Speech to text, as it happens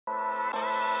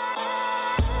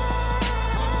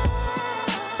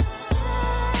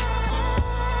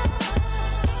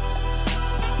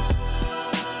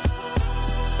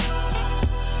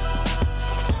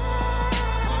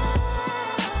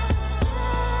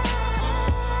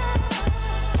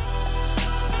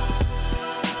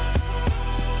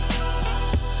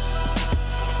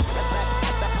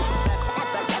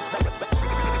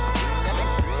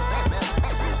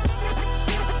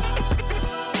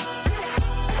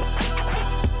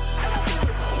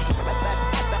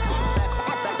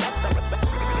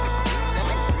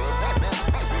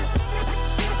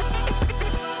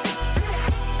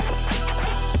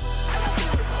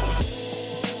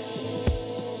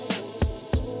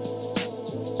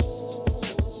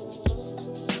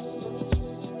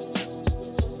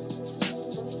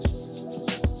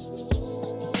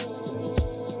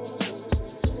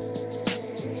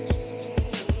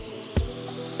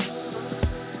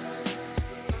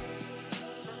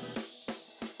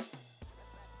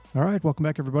All right, welcome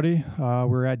back, everybody.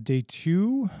 We're at day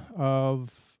 2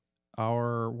 of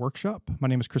our workshop. My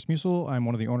name is Chris Musel. I'm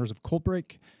one of the owners of Cold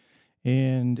Break.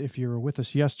 And if you were with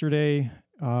us yesterday,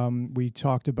 we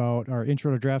talked about our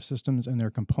intro to draft systems and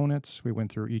their components. We went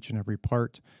through each and every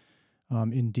part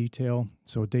in detail.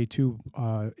 So day 2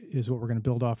 is what we're going to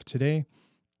build off today.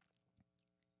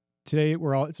 Today,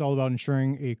 it's all about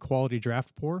ensuring a quality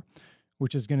draft pour,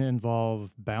 which is going to involve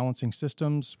balancing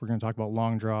systems. We're going to talk about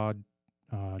long draw,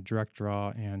 direct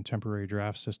draw, and temporary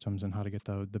draft systems and how to get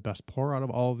the best pour out of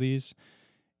all of these.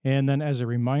 And then as a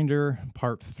reminder,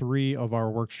 part 3 of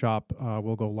our workshop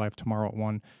will go live tomorrow at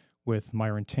 1 with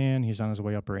Myron Tan. He's on his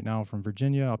way up right now from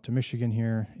Virginia up to Michigan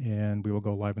here, and we will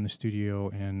go live in the studio,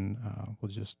 and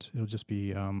it'll just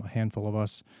be a handful of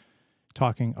us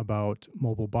talking about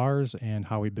mobile bars and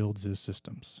how he builds his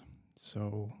systems.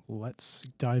 So let's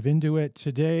dive into it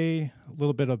today. A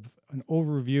little bit of an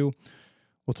overview.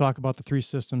 We'll talk about the 3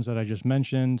 systems that I just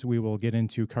mentioned. We will get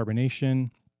into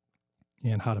carbonation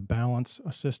and how to balance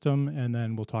a system. And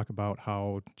then we'll talk about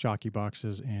how jockey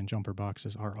boxes and jumper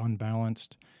boxes are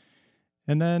unbalanced.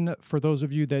 And then for those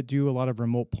of you that do a lot of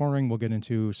remote pouring, we'll get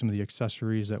into some of the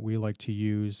accessories that we like to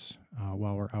use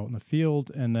while we're out in the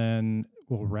field. And then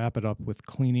we'll wrap it up with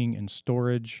cleaning and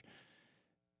storage,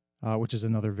 which is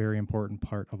another very important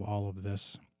part of all of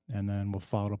this. And then we'll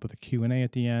follow it up with a Q&A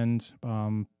at the end.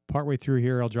 Partway through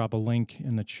here, I'll drop a link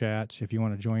in the chat. If you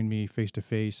want to join me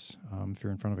face-to-face, if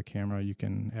you're in front of a camera, you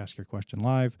can ask your question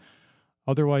live.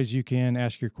 Otherwise, you can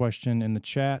ask your question in the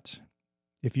chat.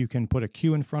 If you can put a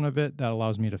Q in front of it, that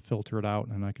allows me to filter it out,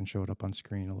 and I can show it up on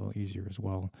screen a little easier as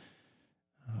well.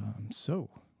 So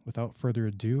without further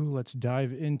ado, let's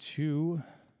dive into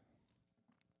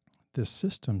the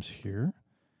systems here.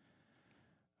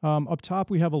 Up top,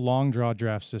 we have a long draw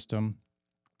draft system.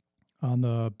 On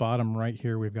the bottom right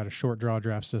here, we've got a short draw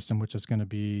draft system, which is going to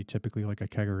be typically like a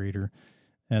kegerator.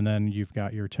 And then you've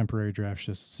got your temporary draft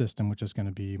system, which is going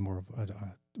to be more of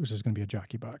a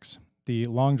jockey box. The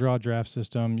long draw draft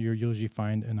system you'll usually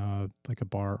find in a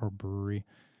bar or brewery.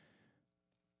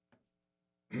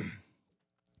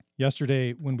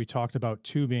 Yesterday, when we talked about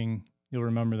tubing, you'll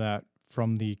remember that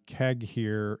from the keg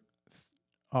here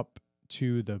up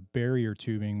to the barrier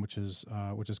tubing, which is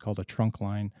called a trunk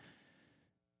line.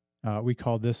 We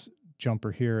call this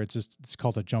jumper here, it's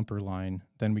called a jumper line.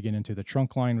 Then we get into the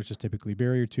trunk line, which is typically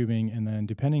barrier tubing. And then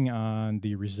depending on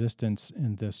the resistance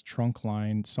in this trunk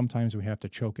line, sometimes we have to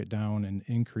choke it down and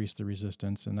increase the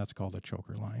resistance, and that's called a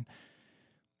choker line.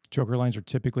 Choker lines are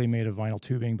typically made of vinyl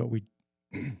tubing, but we,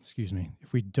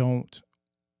 if we don't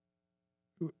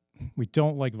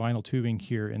like vinyl tubing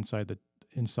here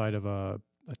inside of a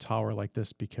tower like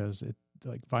this, because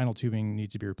vinyl tubing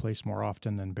needs to be replaced more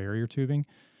often than barrier tubing.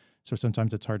 So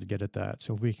sometimes it's hard to get at that.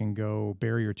 So if we can go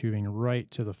barrier tubing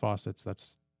right to the faucets,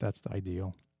 that's the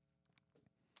ideal.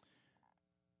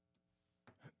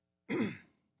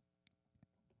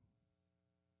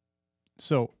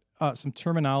 So some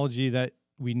terminology that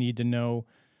we need to know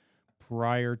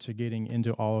prior to getting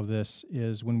into all of this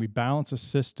is when we balance a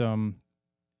system,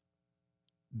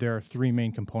 there are 3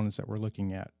 main components that we're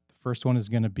looking at. The first one is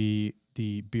going to be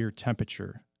the beer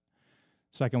temperature.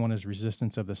 Second one is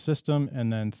resistance of the system,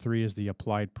 and then 3 is the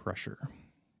applied pressure.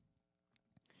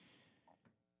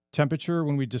 Temperature,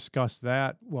 when we discuss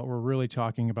that, what we're really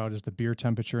talking about is the beer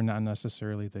temperature, not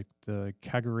necessarily the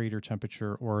kegerator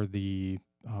temperature or the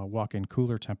walk-in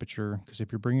cooler temperature. Because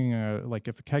if you're bringing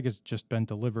if a keg has just been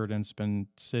delivered and it's been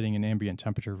sitting in ambient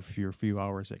temperature for a few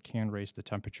hours, it can raise the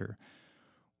temperature.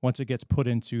 Once it gets put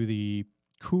into the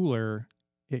cooler,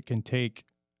 it can take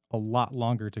a lot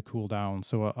longer to cool down.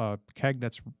 So a keg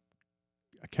that's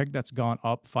gone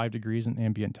up 5 degrees in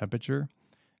ambient temperature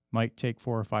might take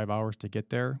 4 or 5 hours to get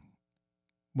there.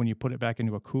 When you put it back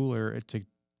into a cooler,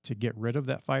 to get rid of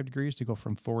that 5 degrees, to go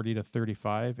from 40 to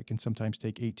 35, it can sometimes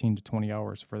take 18 to 20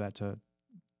 hours for that to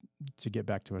get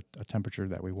back to a temperature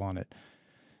that we want it.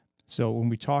 So when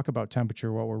we talk about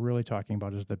temperature, what we're really talking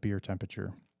about is the beer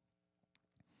temperature.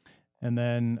 And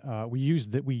then we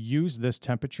use this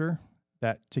temperature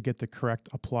to get the correct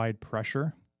applied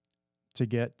pressure to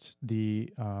get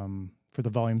for the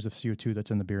volumes of CO2 that's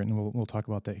in the beer. And we'll talk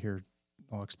about that here.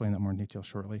 I'll explain that more in detail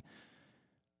shortly.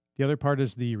 The other part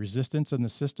is the resistance in the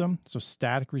system. So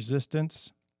static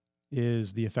resistance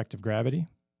is the effect of gravity.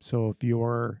 So if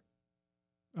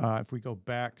we go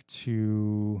back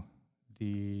to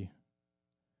the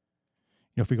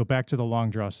long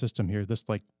draw system here,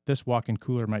 this walk-in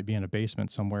cooler might be in a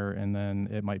basement somewhere, and then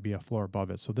it might be a floor above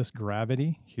it. So this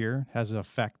gravity here has an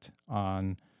effect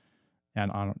on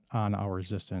our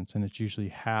resistance, and it's usually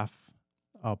half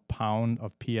a pound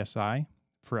of PSI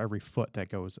for every foot that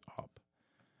goes up.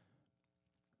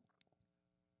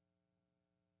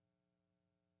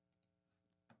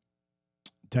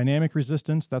 Dynamic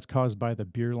resistance, that's caused by the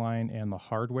beer line and the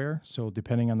hardware. So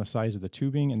depending on the size of the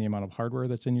tubing and the amount of hardware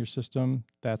that's in your system,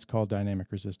 that's called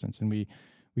dynamic resistance. And we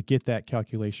get that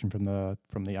calculation from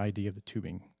the ID of the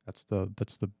tubing. That's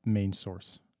the main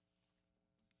source.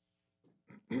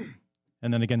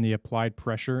 And then again, the applied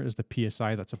pressure is the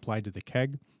PSI that's applied to the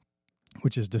keg,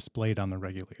 which is displayed on the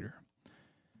regulator.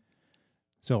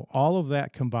 So all of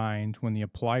that combined, when the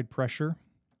applied pressure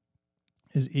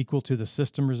is equal to the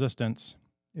system resistance,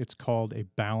 it's called a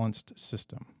balanced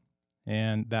system.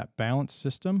 And that balanced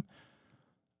system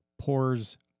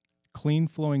pours clean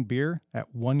flowing beer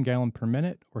at 1 gallon per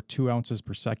minute or 2 ounces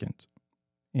per second.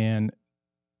 And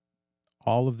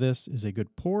all of this is a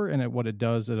good pour, and what it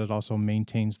does is it also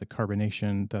maintains the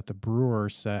carbonation that the brewer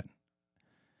set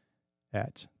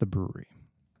at the brewery.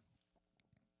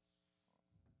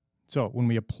 So when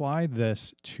we apply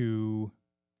this to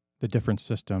the different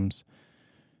systems,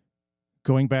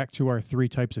 going back to our 3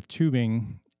 types of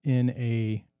tubing, in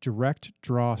a direct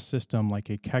draw system like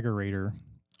a kegerator,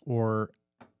 or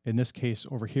in this case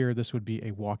over here, this would be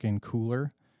a walk-in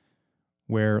cooler,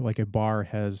 where like a bar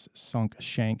has sunk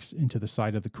shanks into the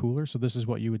side of the cooler. So this is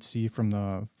what you would see from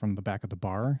the back of the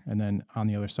bar. And then on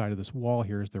the other side of this wall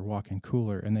here is their walk-in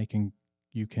cooler, and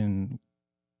you can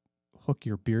hook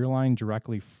your beer line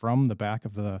directly from the back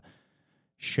of the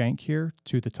shank here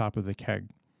to the top of the keg.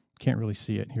 Can't really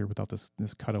see it here without this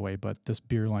cutaway, but this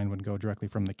beer line would go directly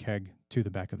from the keg to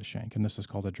the back of the shank, and this is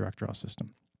called a direct draw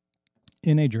system.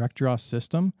 In a direct draw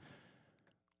system,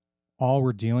 all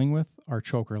we're dealing with are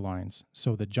choker lines.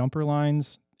 So the jumper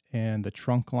lines and the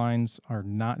trunk lines are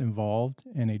not involved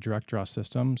in a direct draw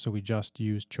system, so we just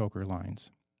use choker lines.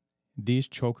 These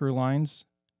choker lines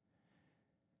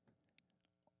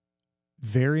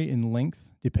vary in length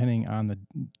depending on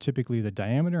typically the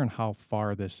diameter and how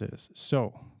far this is.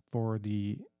 So for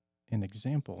an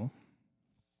example,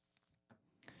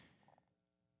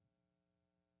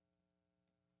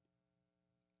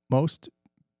 most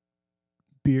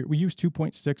beer, we use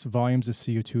 2.6 volumes of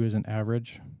CO2 as an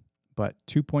average, but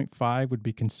 2.5 would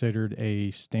be considered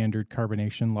a standard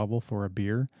carbonation level for a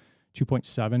beer.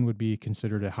 2.7 would be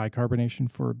considered a high carbonation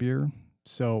for a beer.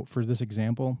 So for this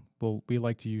example, we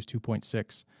like to use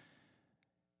 2.6.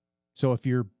 So if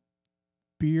your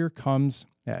beer comes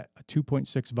at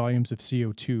 2.6 volumes of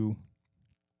CO2,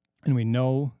 and we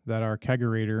know that our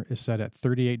kegerator is set at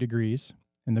 38 degrees,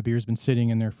 and the beer's been sitting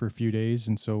in there for a few days,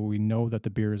 and so we know that the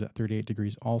beer is at 38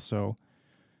 degrees also,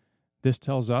 this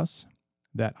tells us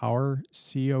that our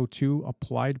CO2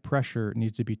 applied pressure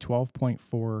needs to be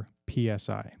 12.4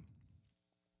 psi.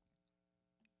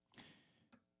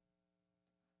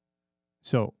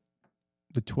 So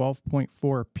the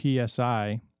 12.4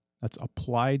 psi that's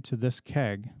applied to this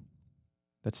keg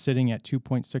that's sitting at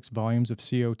 2.6 volumes of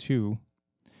CO2,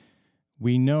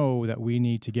 we know that we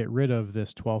need to get rid of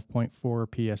this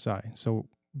 12.4 psi. So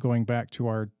going back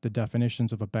to the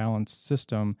definitions of a balanced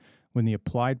system, when the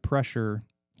applied pressure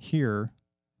here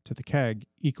to the keg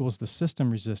equals the system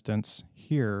resistance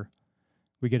here,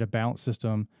 we get a balanced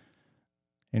system,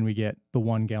 and we get the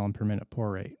 1 gallon per minute pour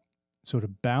rate. So to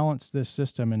balance this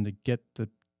system and to get the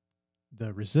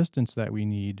resistance that we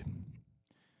need,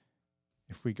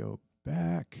 if we go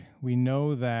back, we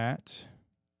know that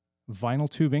vinyl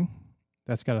tubing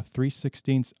that's got a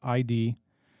 3/16 ID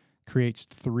creates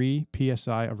 3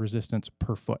 psi of resistance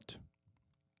per foot.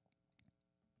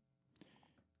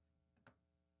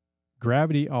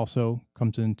 Gravity also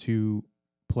comes into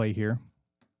play here.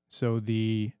 So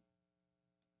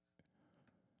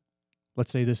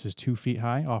let's say this is 2 feet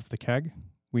high off the keg.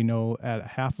 We know at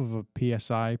 1/2 of a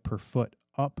psi per foot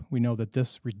up, we know that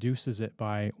this reduces it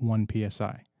by 1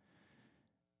 psi.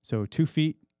 So 2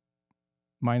 feet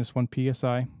minus 1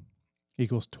 psi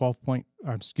equals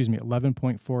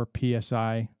 11.4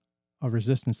 psi of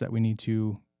resistance that we need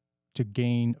to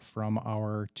gain from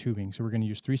our tubing. So we're going to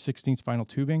use 3/16 vinyl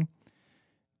tubing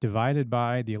divided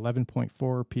by the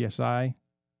 11.4 psi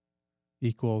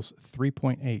equals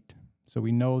 3.8. So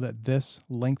we know that this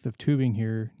length of tubing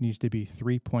here needs to be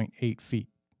 3.8 feet.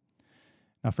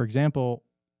 Now, for example,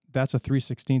 that's a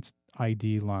 3/16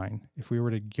 ID line. If we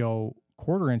were to go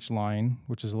 1/4 inch line,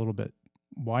 which is a little bit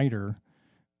wider,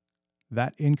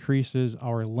 that increases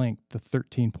our length to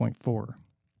 13.4.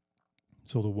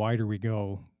 So the wider we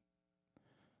go,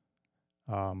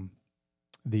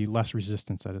 the less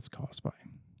resistance that it's caused by.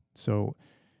 So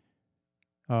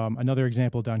another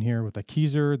example down here with a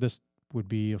Keyser, this would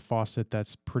be a faucet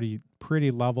that's pretty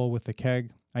level with the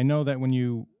keg. I know that when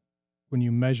you when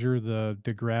you measure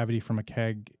the gravity from a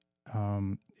keg,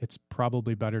 it's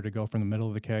probably better to go from the middle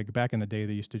of the keg. Back in the day,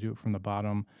 they used to do it from the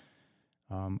bottom.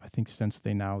 I think since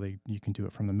you can do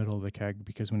it from the middle of the keg,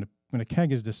 because when a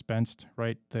keg is dispensed,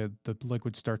 right, the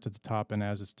liquid starts at the top, and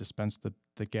as it's dispensed,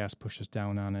 the gas pushes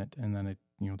down on it, and then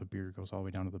the beer goes all the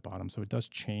way down to the bottom. So it does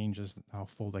change as how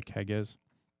full the keg is.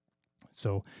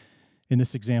 So in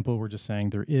this example, we're just saying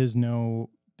there is no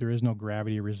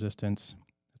gravity resistance.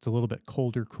 It's a little bit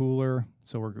colder, cooler.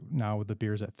 So now the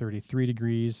beer's at 33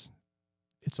 degrees.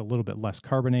 It's a little bit less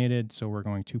carbonated, so we're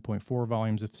going 2.4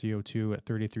 volumes of CO2 at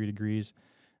 33 degrees.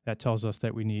 That tells us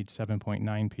that we need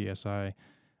 7.9 psi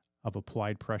of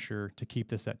applied pressure to keep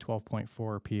this at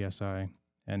 12.4 psi.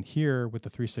 And here with the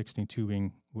 316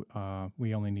 tubing,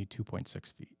 we only need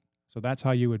 2.6 feet. So that's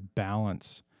how you would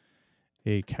balance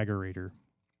a kegerator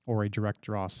or a direct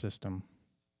draw system.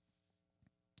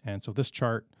 And so this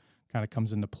chart kind of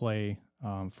comes into play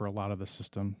for a lot of the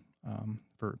system,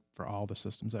 for all the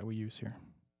systems that we use here.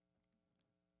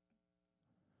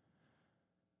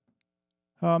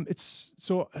 The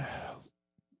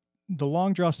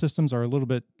long draw systems are a little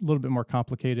bit more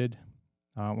complicated.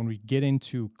 When we get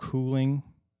into cooling,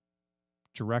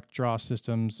 direct draw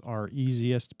systems are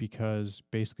easiest because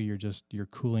basically you're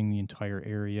cooling the entire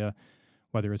area,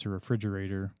 whether it's a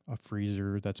refrigerator, a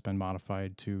freezer that's been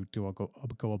modified to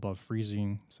go above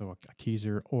freezing, so a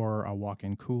Keyser, or a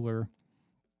walk-in cooler.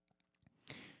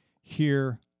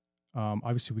 Here,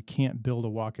 obviously we can't build a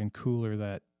walk-in cooler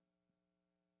that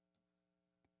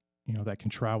can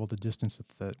travel the distance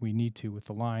that we need to with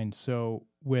the line. So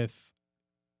with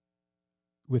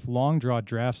long draw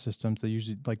draft systems, they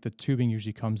usually, like, the tubing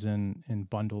usually comes in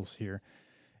bundles here.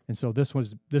 And so this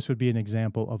would be an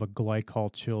example of a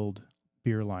glycol chilled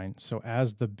beer line. So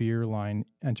as the beer line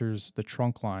enters the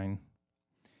trunk line,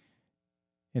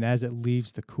 and as it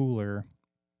leaves the cooler,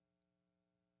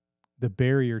 the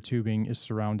barrier tubing is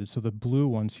surrounded. So the blue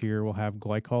ones here will have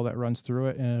glycol that runs through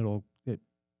it, and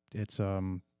it's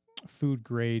food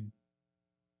grade,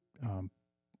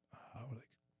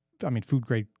 food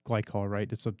grade glycol,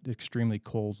 right? It's an extremely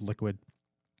cold liquid.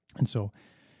 And so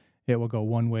it will go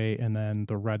one way, and then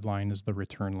the red line is the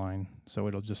return line. So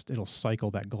it'll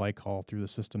cycle that glycol through the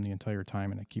system the entire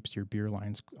time, and it keeps your beer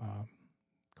lines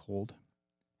cold.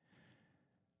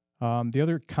 The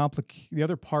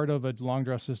other part of a long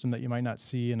draw system that you might not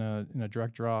see in a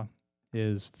direct draw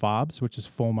is FOBs, which is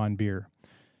foam on beer.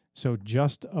 So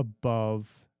just above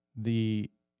the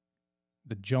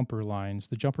jumper lines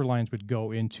would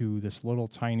go into this little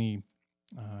tiny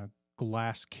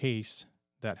glass case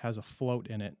that has a float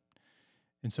in it.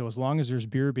 And so as long as there's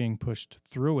beer being pushed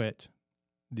through it,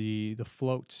 the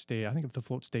float I think if the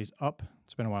float stays up,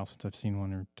 it's been a while since I've seen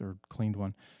one or cleaned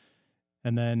one.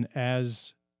 And then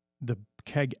as the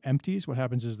keg empties, what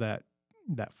happens is that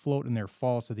float in there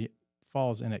falls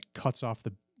and it cuts off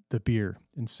the beer.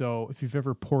 And so if you've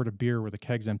ever poured a beer where the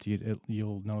keg's empty,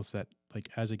 you'll notice that, like,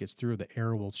 as it gets through, the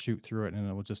air will shoot through it, and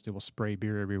it will spray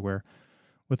beer everywhere.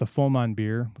 With a foam on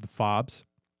beer, with the FOBs,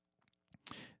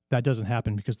 that doesn't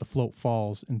happen because the float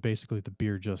falls and basically the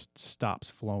beer just stops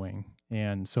flowing.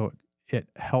 And so it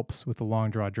helps with the long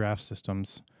draw draft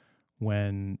systems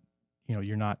when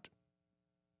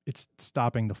it's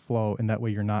stopping the flow, and that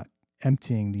way you're not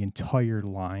emptying the entire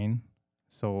line.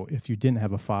 So if you didn't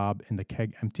have a FOB and the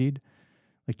keg emptied,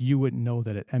 like, you wouldn't know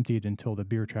that it emptied until the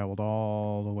beer traveled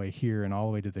all the way here and all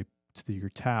the way to your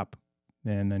tap,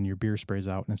 and then your beer sprays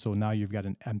out. And so now you've got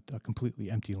a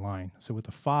completely empty line. So with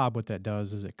a FOB, what that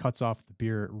does is it cuts off the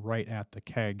beer right at the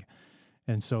keg.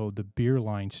 And so the beer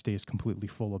line stays completely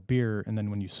full of beer. And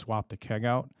then when you swap the keg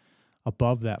out,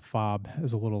 above that FOB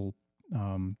has a little,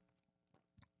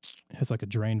 has like a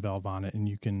drain valve on it, and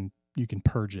you can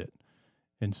purge it.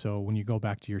 And so when you go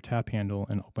back to your tap handle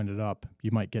and open it up, you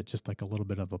might get just like a little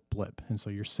bit of a blip. And so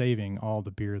you're saving all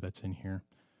the beer that's in here.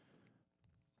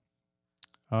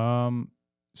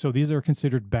 So these are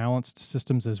considered balanced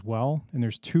systems as well. And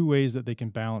there's two ways that they can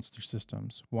balance their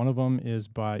systems. One of them is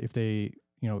by, if they,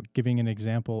 giving an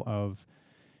example of,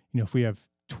 if we have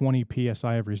 20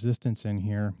 PSI of resistance in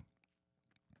here,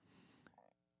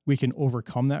 we can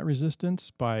overcome that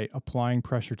resistance by applying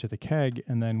pressure to the keg.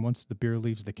 And then once the beer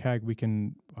leaves the keg, we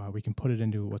can put it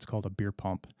into what's called a beer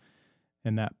pump.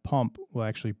 And that pump will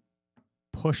actually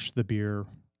push the beer,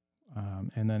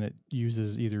 and then it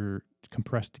uses either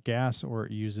compressed gas, or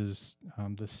it uses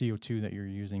the CO2 that you're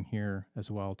using here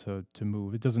as well to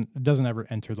move. It doesn't ever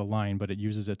enter the line, but it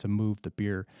uses it to move the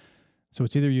beer. So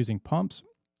it's either using pumps,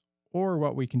 or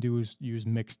what we can do is use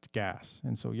mixed gas.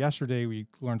 And so yesterday we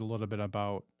learned a little bit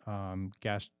about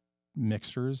gas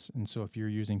mixers. And so if you're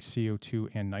using CO2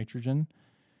 and nitrogen,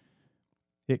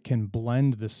 it can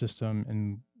blend the system,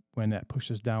 and when that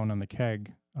pushes down on the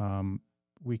keg,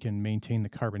 we can maintain the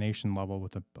carbonation level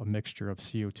with a mixture of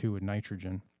CO2 and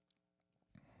nitrogen.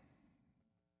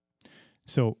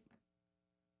 So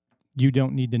you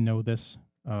don't need to know this,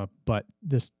 but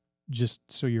this, just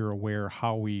so you're aware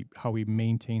how we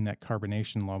maintain that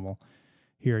carbonation level.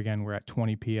 Here again, we're at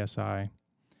 20 psi.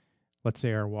 Let's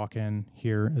say our walk-in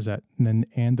here is at,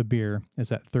 and the beer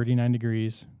is at 39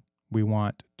 degrees. We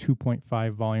want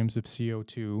 2.5 volumes of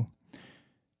CO2.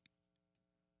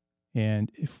 And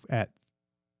if at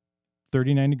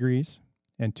 39 degrees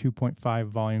and 2.5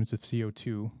 volumes of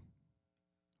CO2,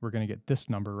 we're going to get this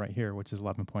number right here, which is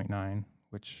 11.9,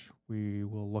 which we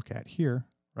will look at here,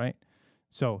 right?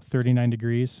 So 39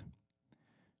 degrees,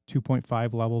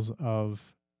 2.5 levels of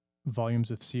volumes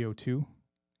of CO2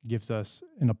 gives us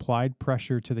an applied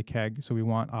pressure to the keg. So we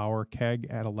want our keg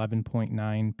at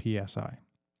 11.9 psi.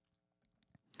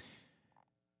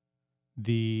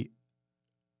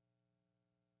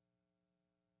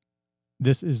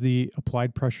 This is the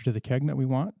applied pressure to the keg that we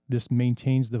want. This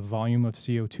maintains the volume of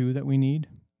CO2 that we need,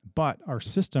 but our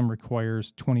system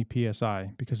requires 20 psi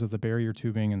because of the barrier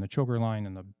tubing and the choker line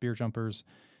and the beer jumpers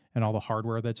and all the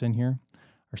hardware that's in here.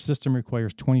 Our system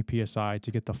requires 20 psi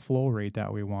to get the flow rate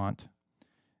that we want.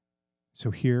 So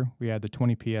here we add the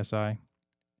 20 psi.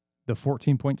 The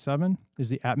 14.7 is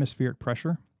the atmospheric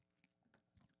pressure.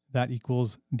 That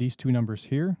equals these two numbers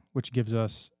here, which gives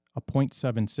us a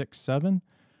 0.767,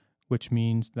 which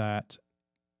means that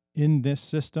in this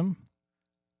system,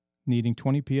 needing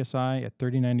 20 psi at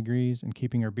 39 degrees and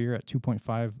keeping our beer at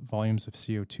 2.5 volumes of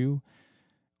CO2,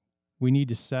 we need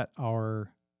to set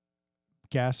our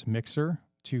gas mixer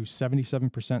to 77%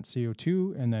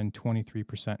 CO2 and then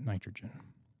 23% nitrogen.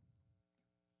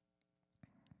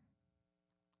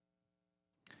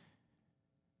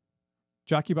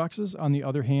 Jockey boxes, on the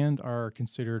other hand, are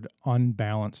considered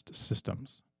unbalanced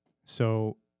systems.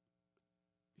 So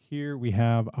here we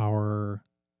have our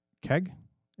keg,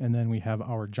 and then we have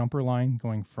our jumper line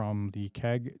going from the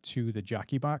keg to the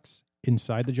jockey box.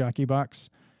 Inside the jockey box,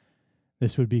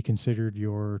 this would be considered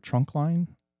your trunk line,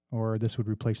 or this would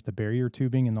replace the barrier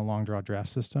tubing in the long draw draft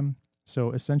system.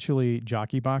 So essentially,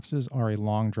 jockey boxes are a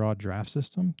long draw draft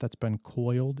system that's been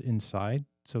coiled inside.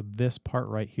 So this part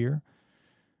right here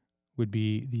would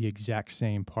be the exact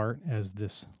same part as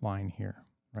this line here,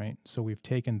 right? So we've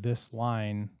taken this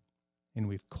line and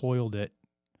we've coiled it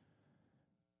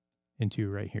into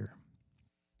right here.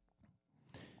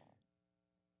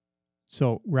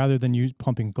 So rather than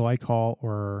pumping glycol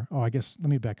or, I guess, let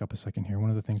me back up a second here. One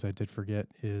of the things I did forget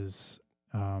is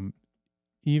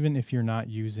even if you're not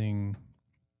using,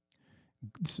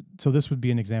 so this would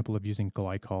be an example of using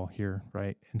glycol here,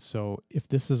 right? And so if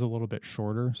this is a little bit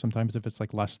shorter, sometimes if it's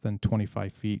like less than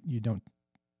 25 feet, you don't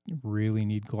really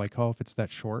need glycol if it's that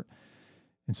short.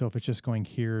 And so if it's just going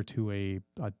here to a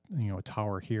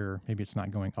tower here, maybe it's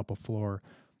not going up a floor,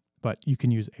 but you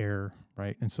can use air,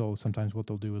 right? And so sometimes what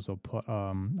they'll do is they'll put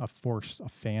a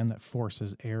fan that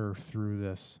forces air through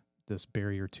this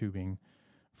barrier tubing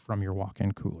from your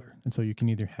walk-in cooler. And so you can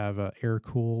either have a air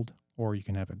cooled or you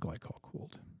can have it glycol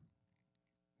cooled.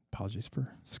 Apologies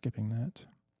for skipping that.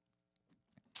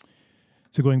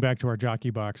 So going back to our jockey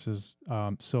boxes,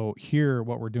 so here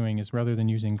what we're doing is rather than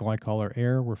using glycol or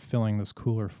air, we're filling this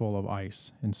cooler full of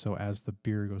ice. And so as the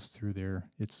beer goes through there,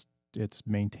 it's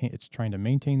trying to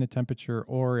maintain the temperature,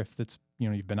 or if it's,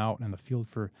 you've been out in the field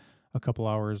for a couple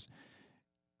hours,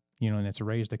 and it's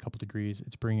raised a couple degrees,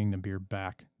 it's bringing the beer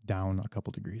back down a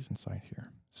couple degrees inside here.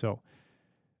 So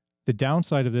the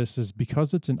downside of this is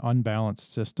because it's an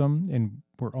unbalanced system and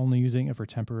we're only using it for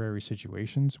temporary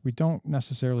situations, we don't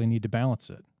necessarily need to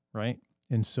balance it, right?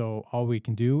 And so all we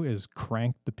can do is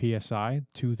crank the PSI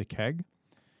to the keg.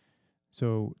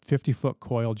 So 50-foot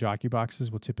coil jockey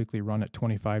boxes will typically run at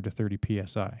 25 to 30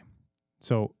 PSI.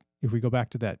 So if we go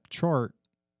back to that chart,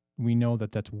 we know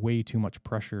that that's way too much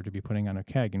pressure to be putting on a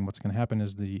keg. And what's going to happen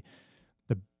is the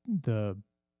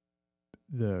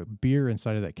beer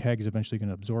inside of that keg is eventually going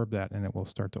to absorb that and it will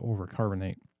start to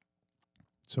overcarbonate.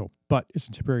 So, but it's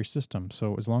a temporary system.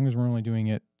 So as long as we're only doing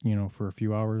it, for a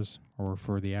few hours or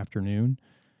for the afternoon,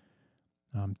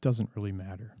 doesn't really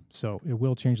matter. So it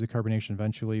will change the carbonation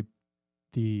eventually.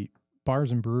 The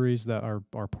bars and breweries that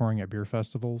are pouring at beer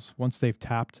festivals, once they've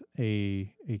tapped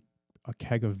a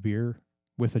keg of beer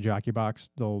with a jockey box,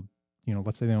 they'll,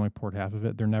 let's say they only poured half of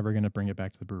it, they're never going to bring it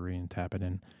back to the brewery and tap it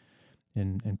in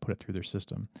and put it through their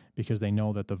system, because they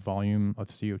know that the volume of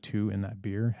CO2 in that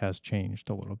beer has changed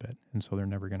a little bit, and so they're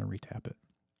never going to retap it.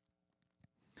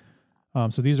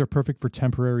 So these are perfect for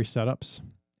temporary setups.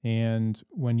 And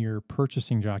when you're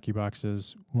purchasing jockey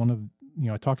boxes, one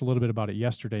I talked a little bit about it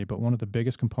yesterday, but one of the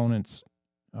biggest components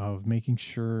of making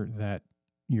sure that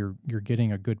you're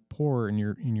getting a good pour and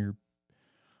you're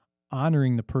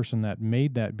honoring the person that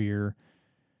made that beer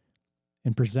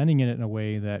and presenting it in a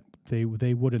way that they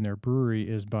would in their brewery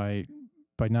is by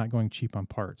not going cheap on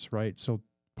parts, right? So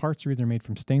parts are either made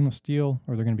from stainless steel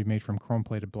or they're going to be made from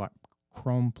chrome-plated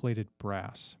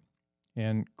brass.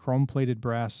 And chrome-plated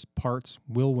brass parts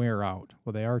will wear out.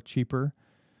 Well, they are cheaper.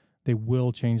 They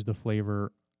will change the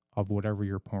flavor of whatever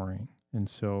you're pouring. And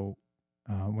so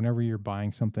whenever you're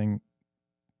buying something,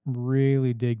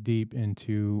 really dig deep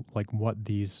into like what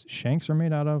these shanks are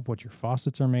made out of, what your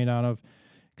faucets are made out of.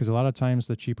 Because a lot of times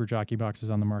the cheaper jockey boxes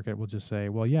on the market will just say,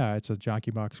 well, yeah, it's a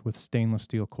jockey box with stainless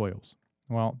steel coils.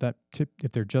 Well,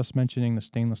 if they're just mentioning the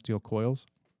stainless steel coils,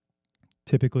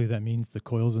 typically that means the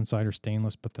coils inside are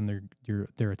stainless, but then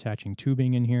they're attaching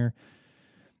tubing in here,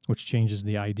 which changes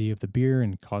the ID of the beer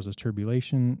and causes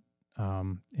turbulation,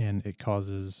 and it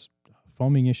causes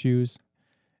foaming issues.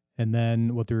 And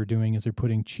then what they're doing is they're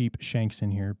putting cheap shanks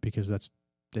in here because that's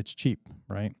cheap,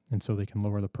 right? And so they can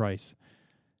lower the price.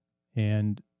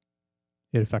 And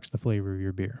it affects the flavor of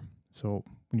your beer. So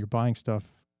when you're buying stuff,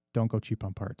 don't go cheap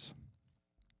on parts.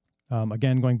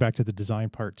 Again, going back to the design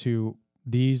part too,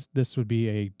 this would be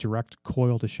a direct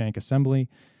coil to shank assembly.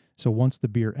 So once the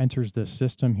beer enters this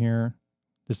system here,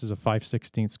 this is a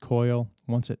 5/16 coil.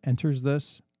 Once it enters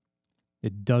this,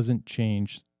 it doesn't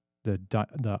change.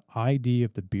 The ID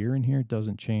of the beer in here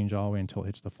doesn't change all the way until it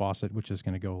hits the faucet, which is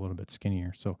going to go a little bit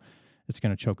skinnier. So it's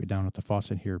going to choke it down at the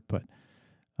faucet here. But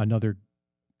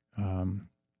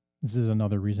this is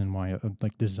another reason why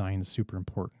like design is super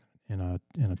important in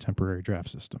a temporary draft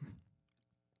system.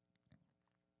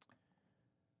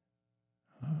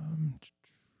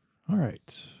 All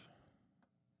right.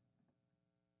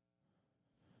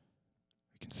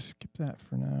 We can skip that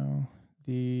for now.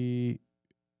 The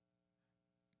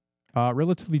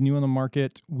relatively new on the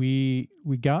market, we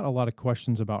got a lot of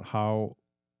questions about how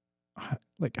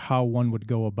one would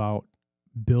go about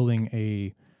building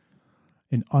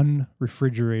an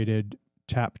unrefrigerated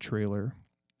tap trailer.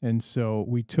 And so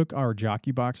we took our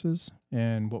jockey boxes,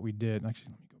 and what we did,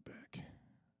 actually, let me go back.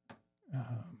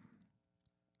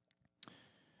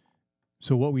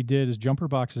 So what we did is jumper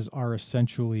boxes are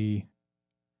essentially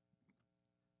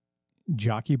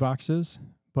jockey boxes,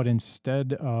 but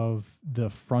instead of the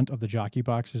front of the jockey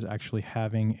boxes actually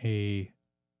having a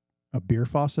beer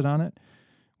faucet on it,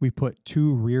 we put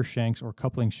two rear shanks or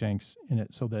coupling shanks in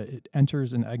it so that it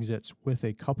enters and exits with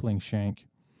a coupling shank.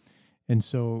 And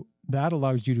so that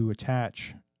allows you to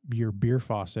attach your beer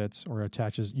faucets, or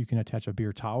you can attach a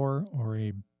beer tower, or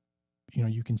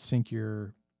you can sink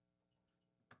your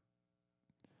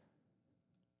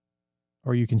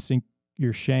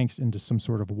shanks into some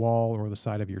sort of wall or the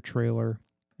side of your trailer,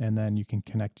 and then you can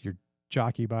connect your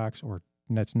jockey box, or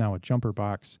that's now a jumper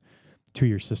box, to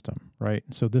your system, right?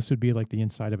 So this would be like the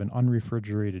inside of an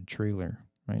unrefrigerated trailer,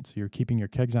 right? So you're keeping your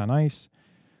kegs on ice,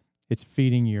 it's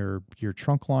feeding your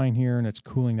trunk line here, and it's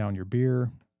cooling down your beer,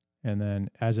 and then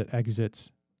as it exits,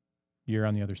 you're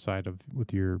on the other side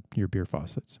with your beer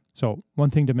faucets. So one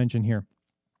thing to mention here,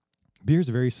 beer is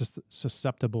very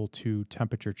susceptible to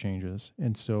temperature changes.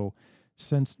 And so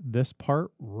since this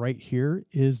part right here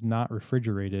is not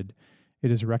refrigerated, it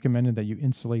is recommended that you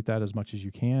insulate that as much as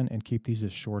you can and keep these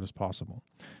as short as possible.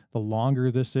 The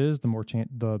longer this is, the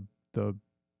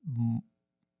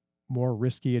more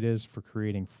risky it is for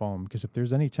creating foam, because if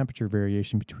there's any temperature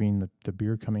variation between the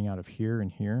beer coming out of here and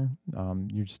here,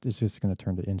 it's just going to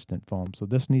turn to instant foam. So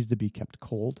this needs to be kept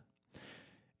cold.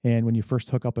 And when you first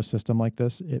hook up a system like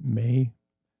this, it may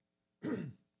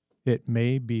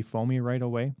be foamy right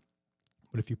away,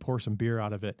 but if you pour some beer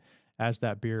out of it, as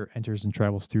that beer enters and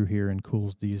travels through here and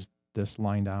cools this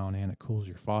line down, and it cools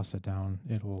your faucet down,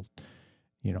 it will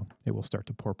start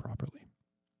to pour properly.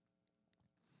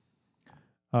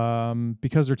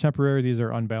 Because they're temporary, these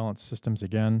are unbalanced systems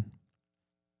again.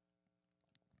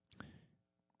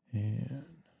 And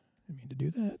I mean to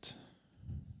do that.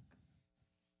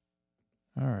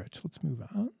 All right, let's move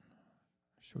on.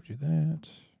 I showed you that.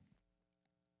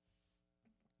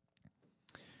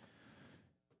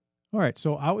 All right,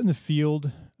 so out in the field,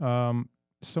 some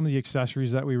of the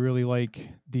accessories that we really like,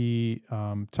 the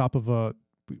top of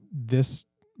this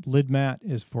lid mat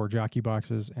is for jockey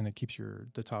boxes, and it keeps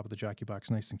the top of the jockey box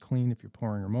nice and clean if you're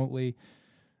pouring remotely.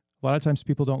 A lot of times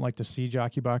people don't like to see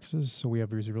jockey boxes, so we have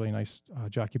these really nice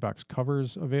jockey box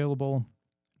covers available.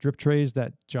 Drip trays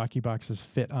that jockey boxes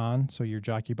fit on, so your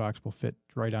jockey box will fit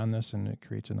right on this, and it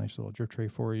creates a nice little drip tray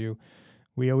for you.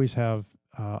 We always have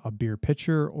a beer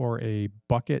pitcher or a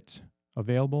bucket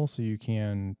available, so you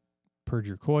can purge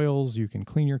your coils. You can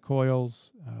clean your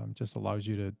coils. Just allows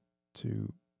you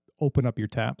to open up your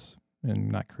taps and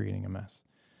not creating a mess.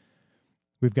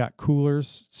 We've got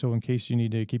coolers, so in case you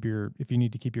need to keep if you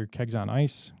need to keep your kegs on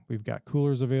ice, we've got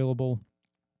coolers available.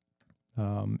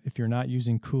 If you're not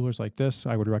using coolers like this,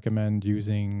 I would recommend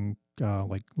using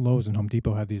like Lowe's and Home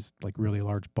Depot have these like really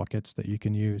large buckets that you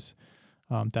can use.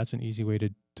 That's an easy way to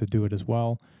do it as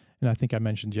well. And I think I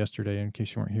mentioned yesterday, in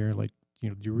case you weren't here, like,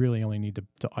 you really only need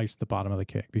to ice the bottom of the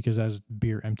keg, because as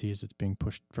beer empties, it's being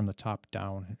pushed from the top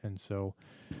down, and so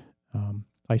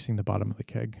icing the bottom of the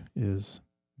keg is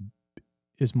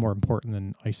more important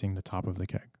than icing the top of the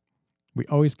keg. We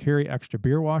always carry extra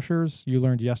beer washers. You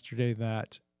learned yesterday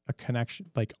that a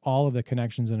connection, like all of the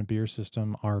connections in a beer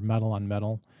system, are metal on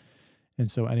metal.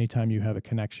 And so anytime you have a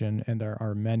connection, and there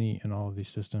are many in all of these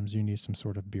systems, you need some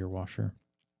sort of beer washer.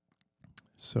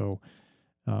 So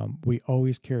we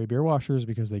always carry beer washers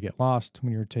because they get lost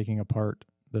when you're taking apart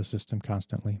the system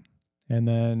constantly. And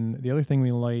then the other thing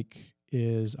we like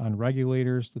is on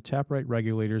regulators, the tap right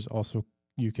regulators. Also,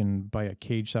 you can buy a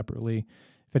cage separately.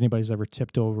 If anybody's ever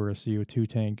tipped over a CO2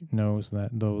 tank, knows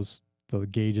that the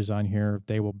gauges on here,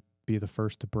 they will be the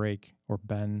first to break or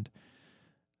bend.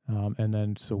 And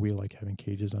then, so we like having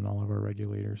cages on all of our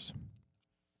regulators.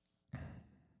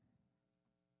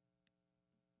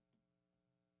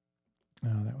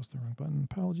 That was the wrong button.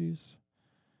 Apologies.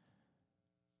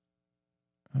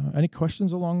 Any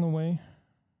questions along the way?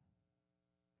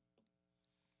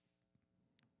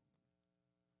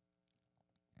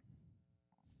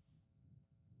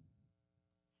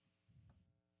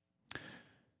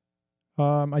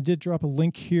 I did drop a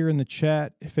link here in the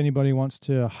chat. If anybody wants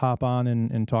to hop on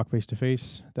and talk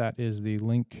face-to-face, that is the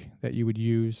link that you would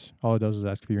use. All it does is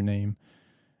ask for your name.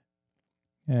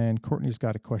 And Courtney's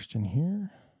got a question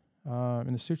here.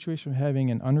 In the situation of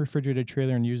having an unrefrigerated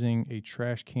trailer and using a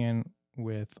trash can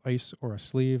with ice or a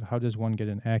sleeve, how does one get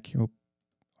an accurate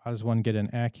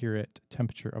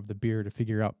temperature of the beer to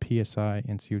figure out PSI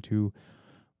and CO2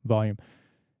 volume?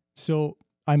 So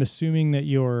I'm assuming that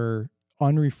your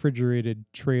unrefrigerated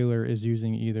trailer is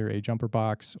using either a jumper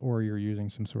box or you're using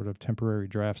some sort of temporary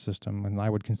draft system, and I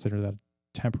would consider that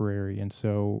temporary. And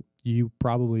so you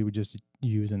probably would just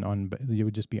use you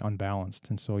would just be unbalanced,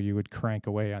 and so you would crank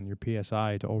away on your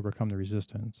PSI to overcome the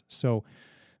resistance. So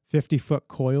 50-foot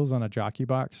coils on a jockey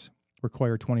box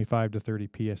require 25 to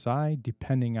 30 PSI,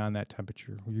 depending on that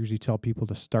temperature. We usually tell people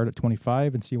to start at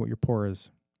 25 and see what your pour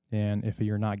is. And if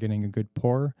you're not getting a good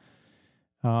pour,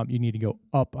 you need to go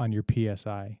up on your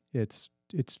PSI. It's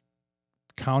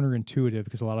counterintuitive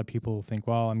because a lot of people think,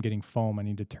 well, I'm getting foam, I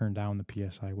need to turn down the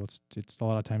PSI. Well, it's a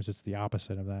lot of times it's the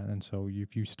opposite of that. And so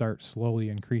if you start slowly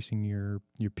increasing your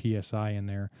PSI in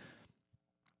there,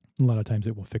 a lot of times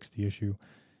it will fix the issue.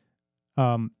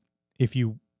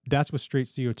 That's with straight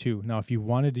CO2. Now, if you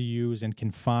wanted to use and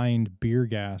confined beer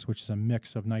gas, which is a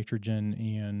mix of nitrogen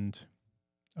and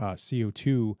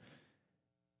CO2,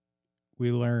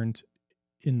 we learned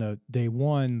in the day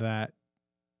one that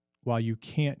while you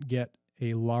can't get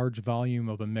a large volume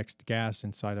of a mixed gas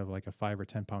inside of like a 5 or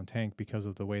 10 pound tank because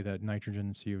of the way that nitrogen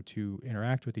and CO2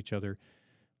 interact with each other,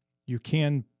 you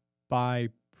can buy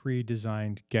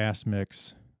pre-designed gas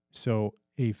mix. So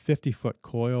a 50-foot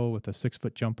coil with a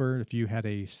 6-foot jumper, if you had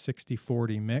a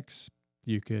 60-40 mix,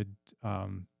 you could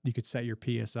set your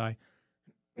PSI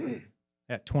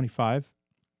at 25,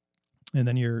 and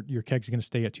then your keg's going to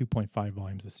stay at 2.5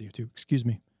 volumes of CO2. Excuse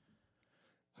me.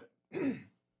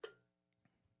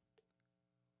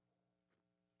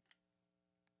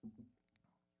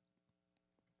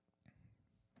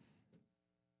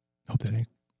 Hope that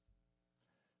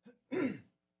ain't.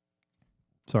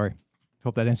 Sorry.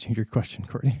 Hope that answered your question,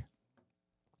 Courtney.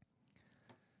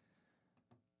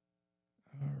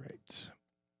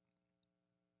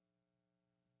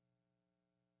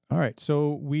 All right.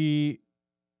 So we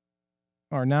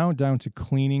are now down to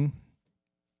cleaning.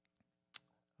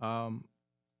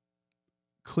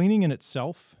 Cleaning in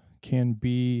itself can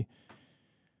be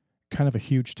kind of a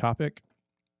huge topic,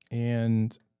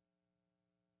 and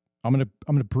I'm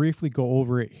gonna briefly go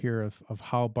over it here of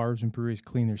how bars and breweries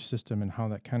clean their system and how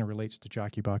that kind of relates to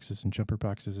jockey boxes and jumper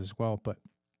boxes as well. But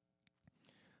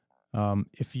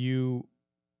if you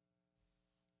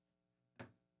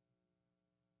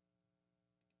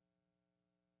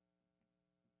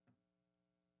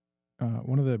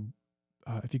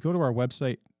if you go to our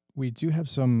website, we do have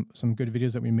some good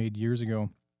videos that we made years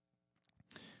ago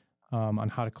on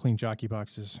how to clean jockey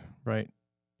boxes, right?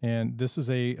 And this is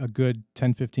a good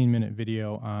 10-15 minute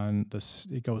video on this.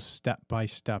 It goes step by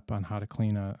step on how to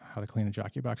clean a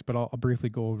jockey box, but I'll briefly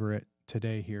go over it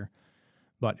today here.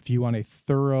 But if you want a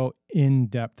thorough,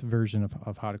 in-depth version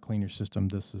of how to clean your system,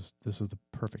 this is the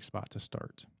perfect spot to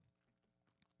start.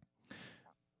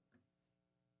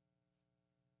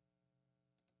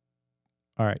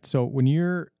 All right, so when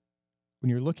you're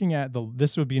looking at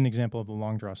this would be an example of the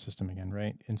long draw system again,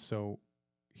 right? And so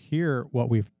here, what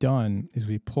we've done is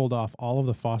we pulled off all of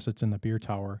the faucets in the beer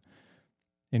tower,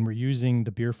 and we're using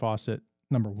the beer faucet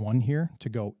number 1 here to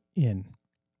go in,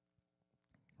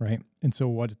 right? And so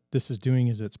what this is doing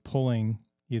is it's pulling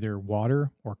either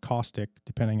water or caustic,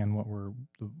 depending on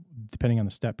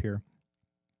the step here.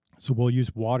 So we'll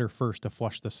use water first to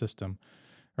flush the system,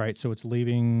 right? So it's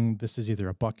leaving, this is either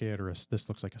a bucket or this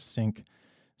looks like a sink.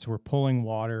 So we're pulling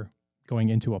water going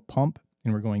into a pump,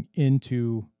 and we're going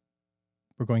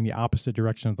the opposite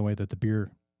direction of the way that the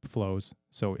beer flows.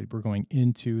 So we're going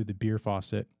into the beer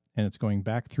faucet, and it's going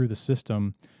back through the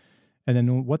system. And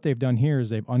then what they've done here is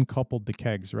they've uncoupled the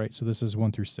kegs, right? So this is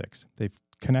 1 through 6. They've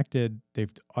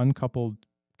uncoupled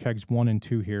kegs 1 and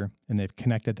 2 here, and they've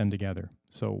connected them together.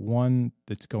 So one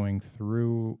that's going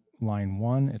through line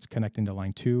 1, it's connecting to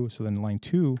line 2. So then line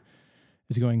 2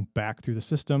 is going back through the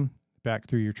system, back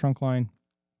through your trunk line,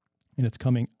 and it's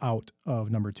coming out of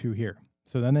number 2 here.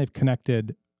 So then they've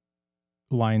connected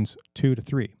lines 2 to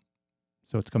 3.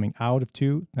 So it's coming out of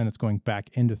 2, then it's going back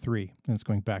into 3, and it's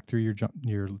going back through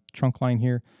your trunk line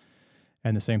here,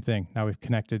 and the same thing. Now we've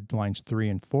connected lines 3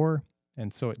 and 4,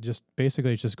 and so it's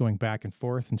just going back and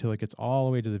forth until it gets all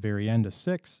the way to the very end of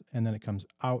 6, and then it comes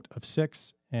out of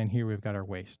 6, and here we've got our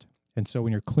waste. And so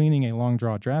when you're cleaning a long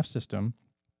draw draft system,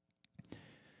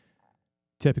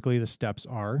 typically the steps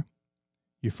are: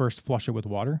 you first flush it with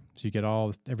water, so you get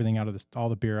all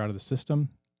the beer out of the system.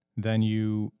 Then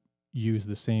you use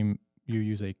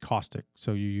a caustic.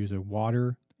 So you use a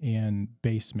water and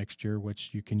base mixture,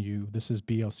 which you can use. This is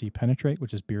BLC Penetrate,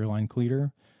 which is beer line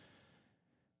cleaner,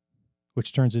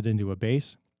 which turns it into a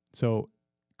base. So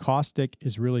caustic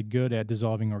is really good at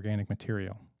dissolving organic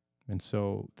material. And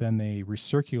so then they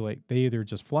recirculate. They either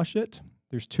just flush it.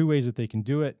 There's 2 ways that they can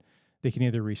do it. They can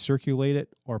either recirculate it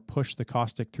or push the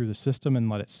caustic through the system and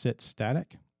let it sit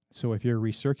static. So if you're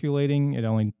recirculating, it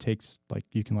only takes,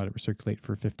 you can let it recirculate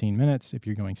for 15 minutes. If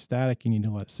you're going static, you need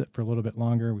to let it sit for a little bit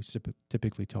longer. We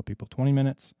typically tell people 20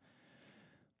 minutes.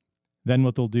 Then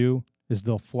what they'll do is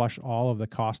they'll flush all of the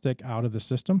caustic out of the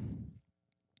system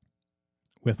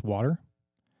with water.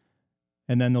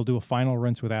 And then they'll do a final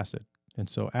rinse with acid. And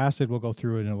so acid will go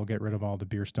through it, and it will get rid of all the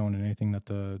beer stone and anything that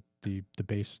the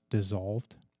base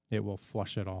dissolved. It will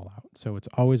flush it all out. So it's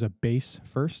always a base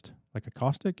first, like a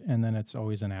caustic, and then it's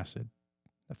always an acid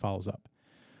that follows up.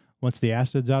 Once the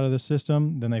acid's out of the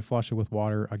system, then they flush it with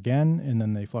water again, and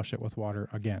then they flush it with water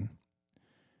again.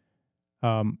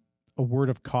 A word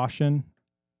of caution,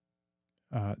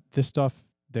 this stuff,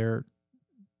 they're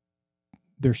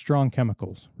strong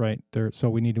chemicals, right? So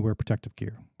we need to wear protective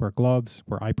gear. Wear gloves,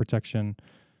 wear eye protection.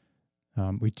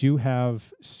 We do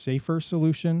have safer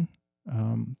solution.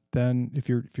 Then if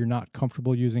you're not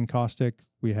comfortable using caustic,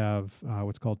 we have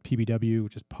what's called PBW,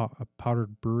 which is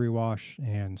powdered brewery wash,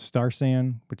 and Star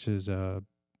San, which is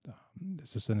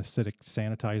this is an acidic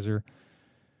sanitizer.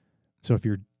 So if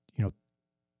you're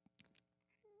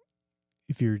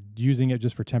using it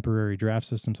just for temporary draft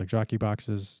systems like jockey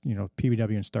boxes,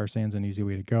 PBW and Star San's an easy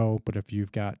way to go. But if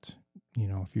you've got,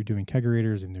 if you're doing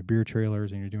kegerators and they're beer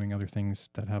trailers and you're doing other things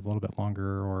that have a little bit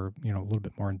longer or, a little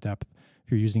bit more in depth,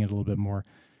 if you're using it a little bit more,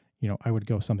 I would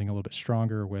go something a little bit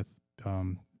stronger with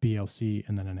BLC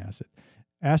and then an acid.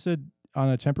 Acid on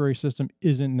a temporary system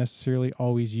isn't necessarily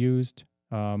always used.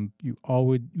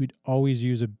 We'd always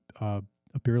use a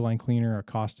beer line cleaner, a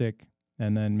caustic,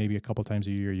 and then maybe a couple times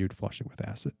a year you'd flush it with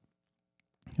acid.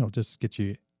 Just get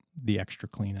you the extra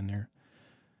clean in there.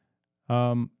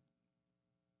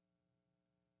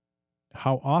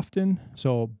 How often?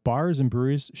 So bars and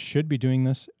breweries should be doing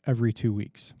this every 2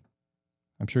 weeks.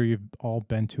 I'm sure you've all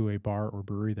been to a bar or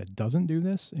brewery that doesn't do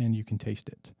this, and you can taste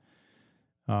it.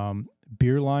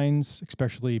 Beer lines,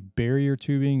 especially barrier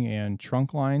tubing and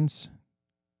trunk lines,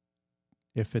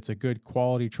 if it's a good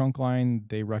quality trunk line,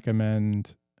 they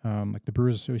recommend, like the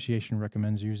Brewers Association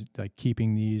recommends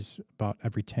keeping these about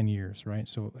every 10 years, right?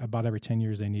 So about every 10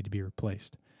 years, they need to be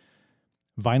replaced.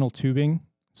 Vinyl tubing.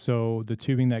 So the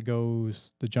tubing that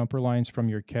goes, the jumper lines from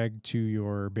your keg to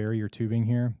your barrier tubing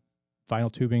here, vinyl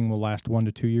tubing will last 1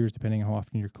 to 2 years, depending on how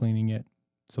often you're cleaning it.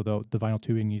 So the vinyl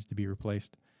tubing needs to be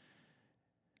replaced.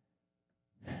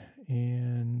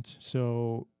 And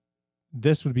so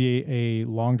this would be a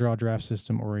long draw draft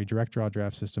system or a direct draw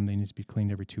draft system. They need to be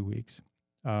cleaned every 2 weeks.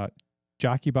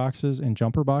 Jockey boxes and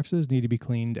jumper boxes need to be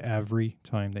cleaned every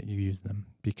time that you use them,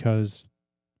 because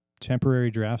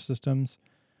temporary draft systems,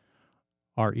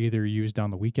 are either used on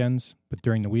the weekends, but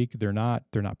during the week they're not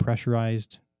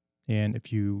pressurized. And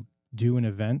if you do an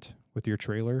event with your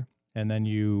trailer and then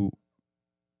you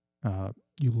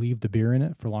leave the beer in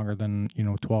it for longer than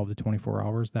 12 to 24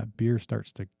 hours, that beer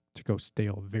starts to go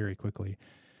stale very quickly,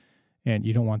 and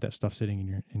you don't want that stuff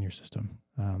sitting in your system.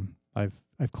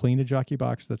 I've cleaned a jockey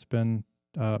box that's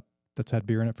had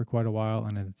beer in it for quite a while,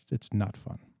 and it's not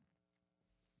fun.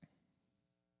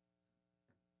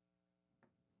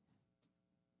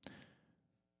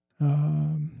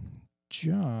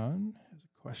 John has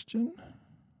a question.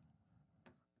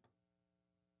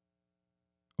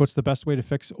 What's the best way to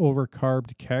fix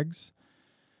overcarbed kegs?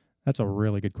 That's a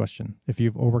really good question. If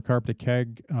you've overcarbed a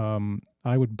keg,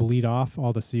 I would bleed off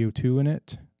all the CO2 in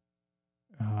it.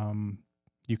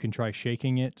 You can try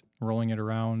shaking it, rolling it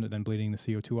around, and then bleeding the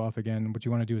CO2 off again. What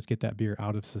you want to do is get that beer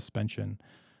out of suspension.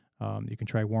 You can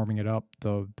try warming it up.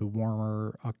 The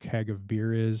warmer a keg of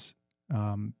beer is,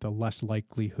 the less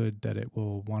likelihood that it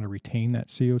will want to retain that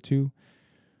CO2.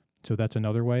 So that's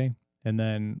another way. And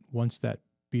then once that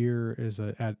beer is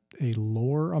at a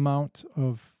lower amount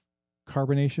of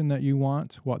carbonation that you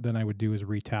want, what then I would do is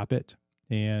retap it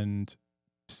and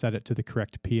set it to the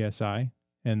correct PSI,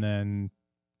 and then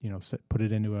put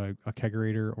it into a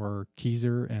kegerator or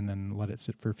keezer, and then let it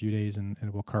sit for a few days, and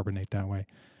it will carbonate that way.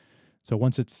 So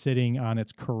once it's sitting on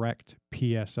its correct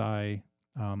PSI,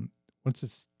 once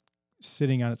it's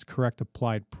sitting on its correct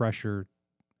applied pressure,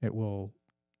 it will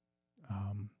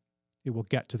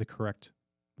get to the correct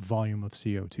volume of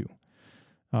CO2.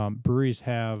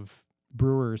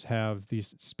 Brewers have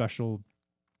these special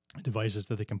devices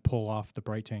that they can pull off the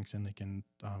bright tanks, and they can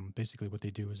basically what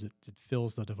they do is it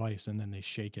fills the device, and then they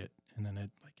shake it, and then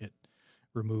it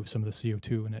removes some of the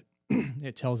CO2, and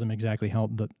it tells them exactly how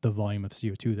the volume of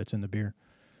CO2 that's in the beer.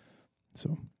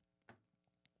 So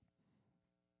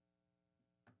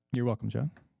you're welcome, John.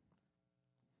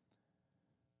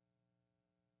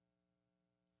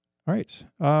 All right.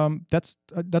 That's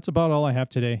about all I have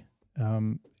today.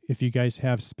 If you guys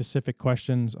have specific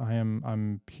questions,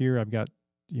 I'm here. I've got,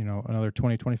 another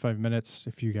 20, 25 minutes.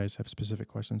 If you guys have specific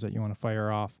questions that you want to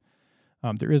fire off,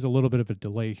 there is a little bit of a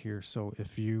delay here. So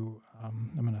if you,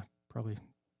 I'm going to probably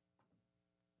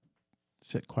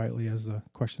sit quietly as the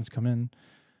questions come in.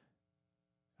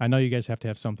 I know you guys have to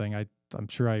have something. I'm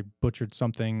sure I butchered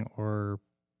something or,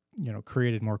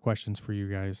 created more questions for you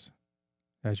guys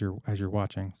as you're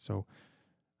watching. So,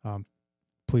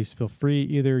 please feel free.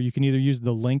 You can use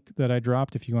the link that I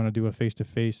dropped if you want to do a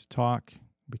face-to-face talk.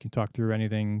 We can talk through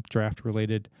anything draft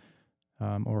related,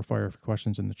 or fire for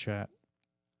questions in the chat.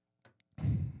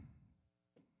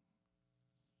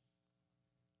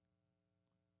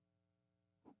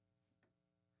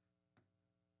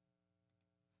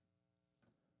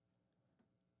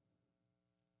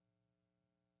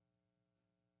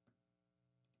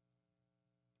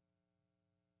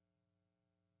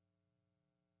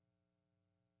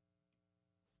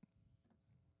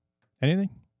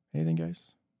 Anything, guys?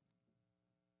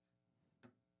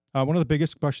 One of the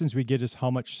biggest questions we get is how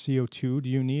much CO2 do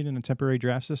you need in a temporary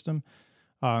draft system?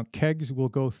 Kegs will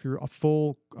go through a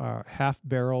full half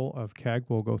barrel of keg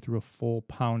will go through a full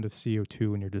pound of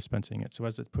CO2 when you're dispensing it. So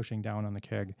as it's pushing down on the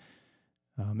keg,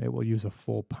 it will use a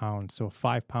full pound. So a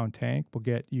 5-pound tank will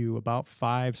get you about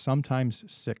 5, sometimes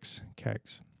 6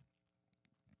 kegs.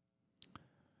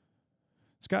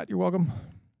 Scott, you're welcome.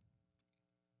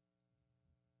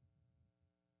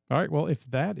 All right. Well, if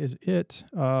that is it,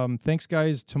 thanks,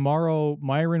 guys. Tomorrow,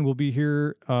 Myron will be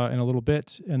here in a little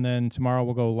bit, and then tomorrow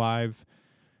we'll go live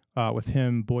with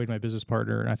him, Boyd, my business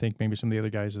partner, and I think maybe some of the other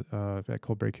guys at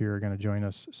Cold Break here are going to join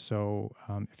us. So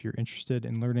if you're interested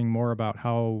in learning more about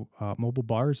how mobile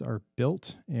bars are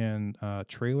built and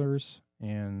trailers,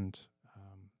 and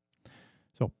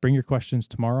so bring your questions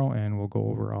tomorrow, and we'll go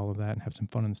over all of that and have some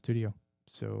fun in the studio.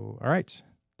 So, all right.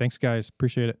 Thanks, guys.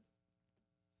 Appreciate it.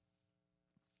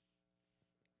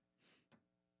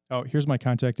 Oh, here's my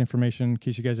contact information in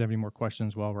case you guys have any more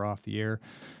questions while we're off the air.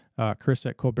 Chris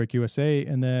at Cold Break USA.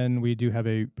 And then we do have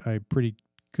a pretty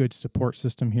good support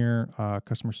system here,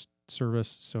 customer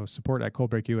service. So support at Cold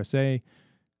Break USA,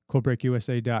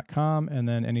 coldbreakusa.com. And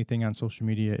then anything on social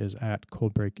media is at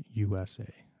Cold Break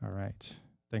USA. All right.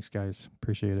 Thanks, guys.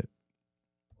 Appreciate it.